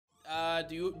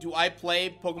Do I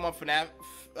play Pokemon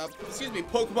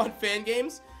Pokemon fan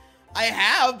games? I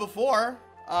have before.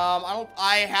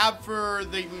 I have for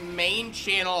the main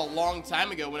channel a long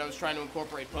time ago when I was trying to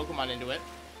incorporate Pokemon into it.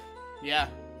 Yeah.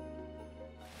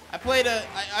 I played a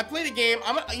game.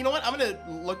 You know what? I'm gonna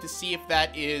look to see if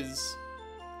that is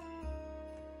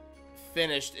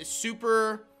finished. It's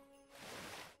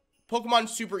Pokemon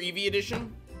Super Eevee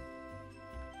Edition.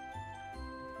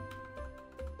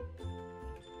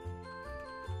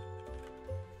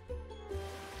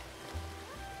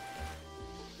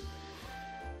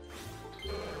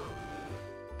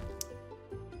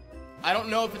 I don't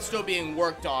know if it's still being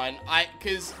worked on.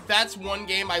 Because that's one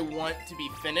game I want to be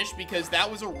finished because that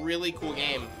was a really cool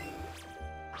game.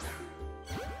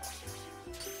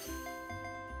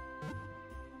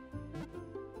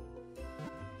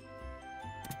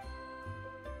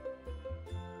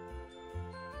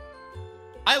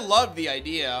 I love the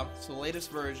idea. It's the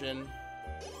latest version.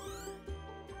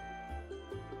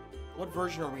 What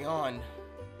version are we on?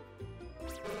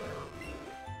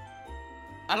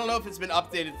 I don't know if it's been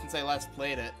updated since I last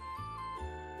played it.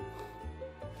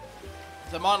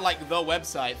 'Cause I'm on, like, the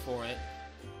website for it.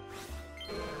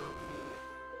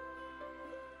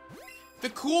 The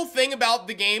cool thing about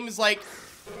the game is, like,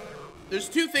 there's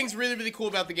two things really, really cool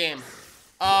about the game.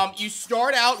 You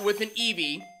start out with an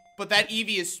Eevee, but that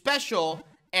Eevee is special,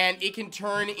 and it can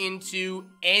turn into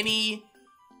any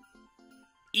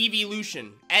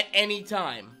evolution at any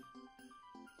time.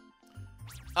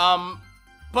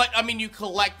 But, I mean, you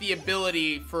collect the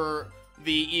ability for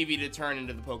the Eevee to turn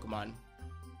into the Pokemon.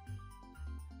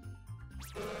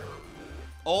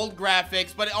 Old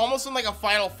graphics, but almost in like a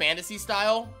Final Fantasy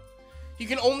style. You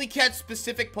can only catch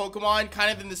specific Pokemon, kind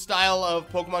of in the style of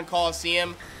Pokemon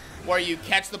Coliseum, where you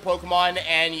catch the Pokemon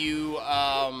and you,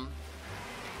 Oh,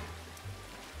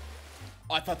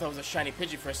 I thought that was a shiny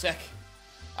Pidgey for a sec.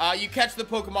 You catch the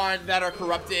Pokemon that are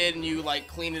corrupted and you, like,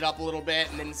 clean it up a little bit,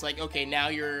 and then it's like, okay, now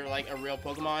you're, like, a real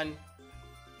Pokemon.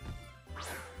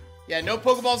 Yeah, no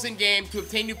Pokeballs in game. To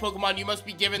obtain new Pokemon, you must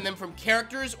be given them from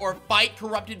characters or fight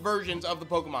corrupted versions of the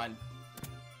Pokemon.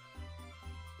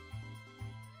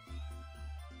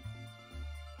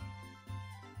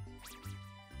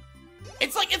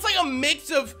 It's like a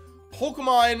mix of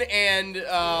Pokemon and,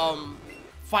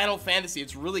 Final Fantasy.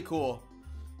 It's really cool.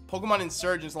 Pokemon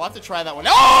Insurgents. I'll have to try that one.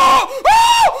 Oh!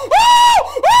 Oh!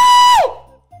 Oh!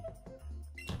 Oh!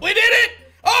 We did it!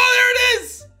 Oh, there it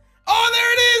is! Oh,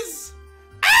 there it is!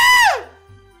 Ah!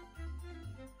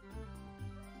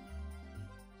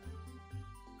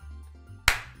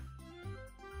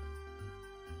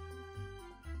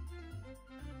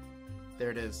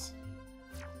 There it is.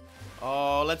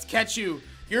 Oh, let's catch you.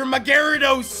 You're my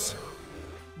GYARADOS!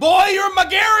 Boy, you're my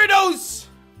GYARADOS!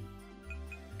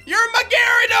 You're my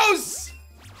GYARADOS!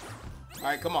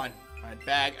 Alright, come on. Alright,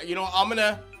 bag. You know, I'm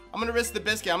gonna risk the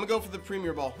biscuit. I'm gonna go for the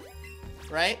Premier Ball.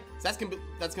 Right? So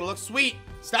that's gonna look sweet.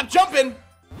 Stop jumping!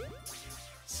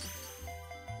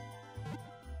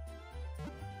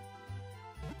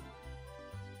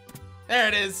 There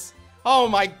it is. Oh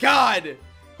my god!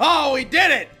 Oh, we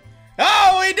did it!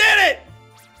 Oh, we did it!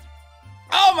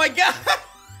 Oh my god!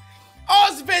 Oh,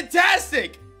 it's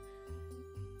fantastic!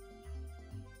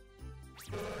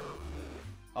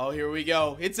 Oh, here we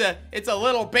go. It's a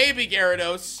little baby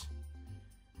Gyarados.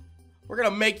 We're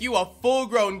gonna make you a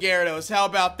full-grown Gyarados. How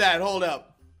about that? Hold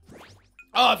up.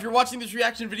 Oh, if you're watching this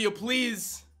reaction video,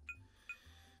 please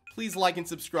like and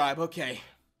subscribe. Okay.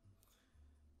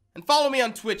 And follow me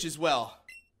on Twitch as well.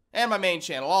 And my main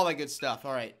channel, all that good stuff.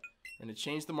 All right. I'm gonna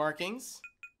change the markings.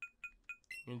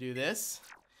 I'm gonna do this.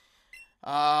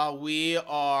 We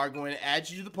are going to add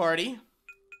you to the party.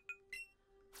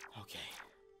 Okay.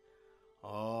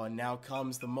 Oh, now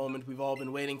comes the moment we've all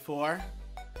been waiting for.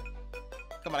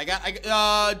 Come on,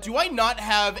 do I not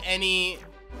have any...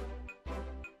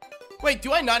 Wait,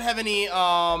 do I not have any,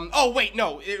 Oh, wait,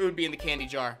 no, it would be in the candy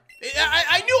jar.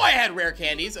 I knew I had rare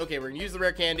candies. Okay, we're gonna use the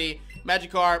rare candy.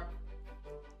 Magikarp.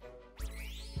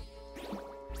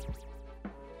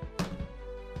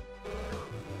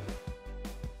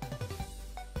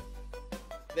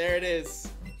 There it is.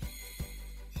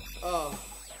 Oh.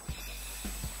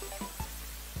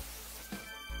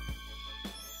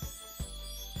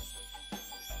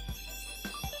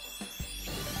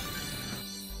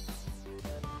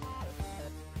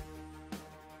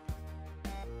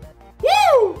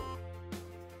 Woo!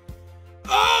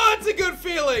 Oh, that's a good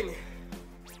feeling.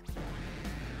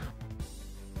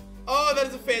 Oh, that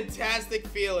is a fantastic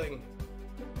feeling.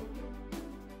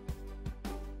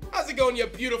 How's it going, you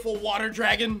beautiful water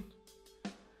dragon?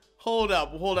 Hold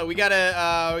up. We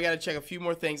gotta check a few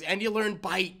more things. And you learn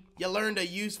Bite. You learned a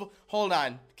useful... Hold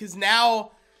on. Because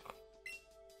now...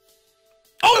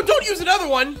 Oh, don't use another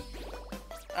one!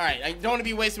 Alright, I don't want to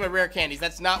be wasting my rare candies.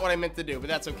 That's not what I meant to do, but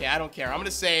that's okay. I don't care. I'm going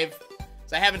to save.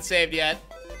 So I haven't saved yet.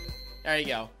 There you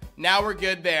go. Now we're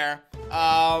good there.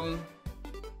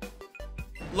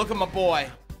 Look at my boy.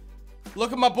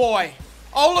 Look at my boy.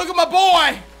 Oh, look at my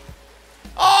boy!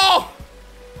 Oh!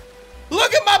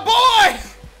 Look at my boy!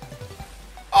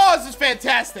 Oh, this is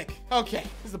fantastic. Okay,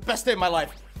 this is the best day of my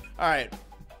life. Alright.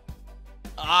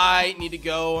 I need to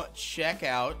go check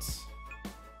out...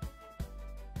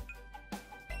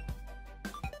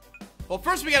 Well,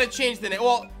 first we gotta change the name.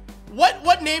 Well,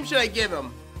 what name should I give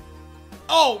him?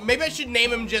 Oh, maybe I should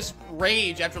name him just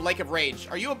Rage after Lake of Rage.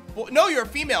 Are you a boy? No, you're a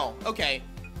female. Okay.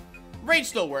 Rage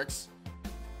still works.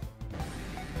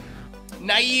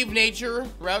 Naive Nature,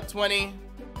 Route 20.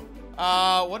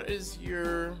 What is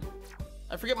your...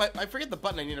 I forget the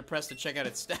button I need to press to check out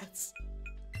its stats.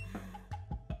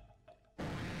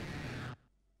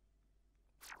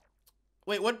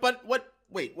 Wait, what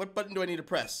button do I need to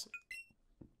press?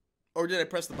 Or did I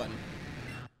press the button?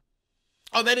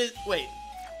 Oh, that is... Wait.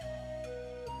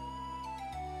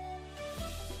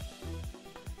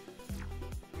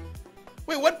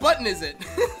 Wait, what button is it?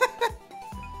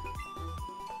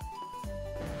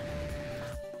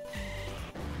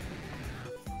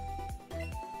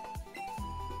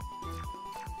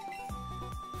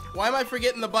 Why am I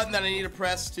forgetting the button that I need to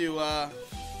press to, Oh,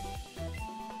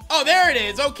 there it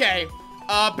is. Okay.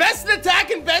 Best in attack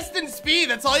and best in speed.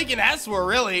 That's all you can ask for,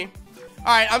 really. All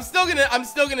right, I'm still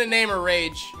gonna name her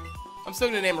Rage. I'm still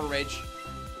gonna name her Rage.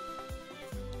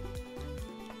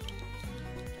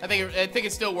 I think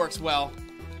it still works well.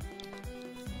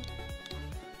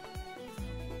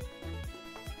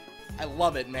 I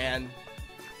love it, man.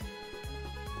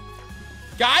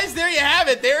 Guys, there you have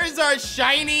it. There is our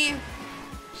shiny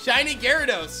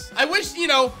Gyarados. I wish, you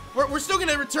know, we're still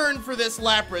gonna return for this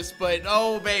Lapras, but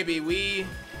oh baby, we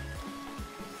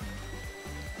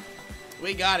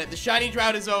got it. The shiny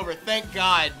drought is over. Thank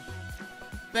God.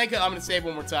 Thank God. I'm gonna save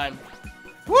one more time.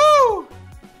 Woo!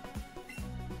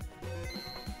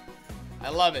 I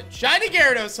love it. Shiny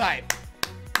Gyarados hype.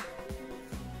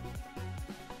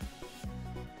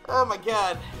 Oh my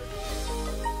God.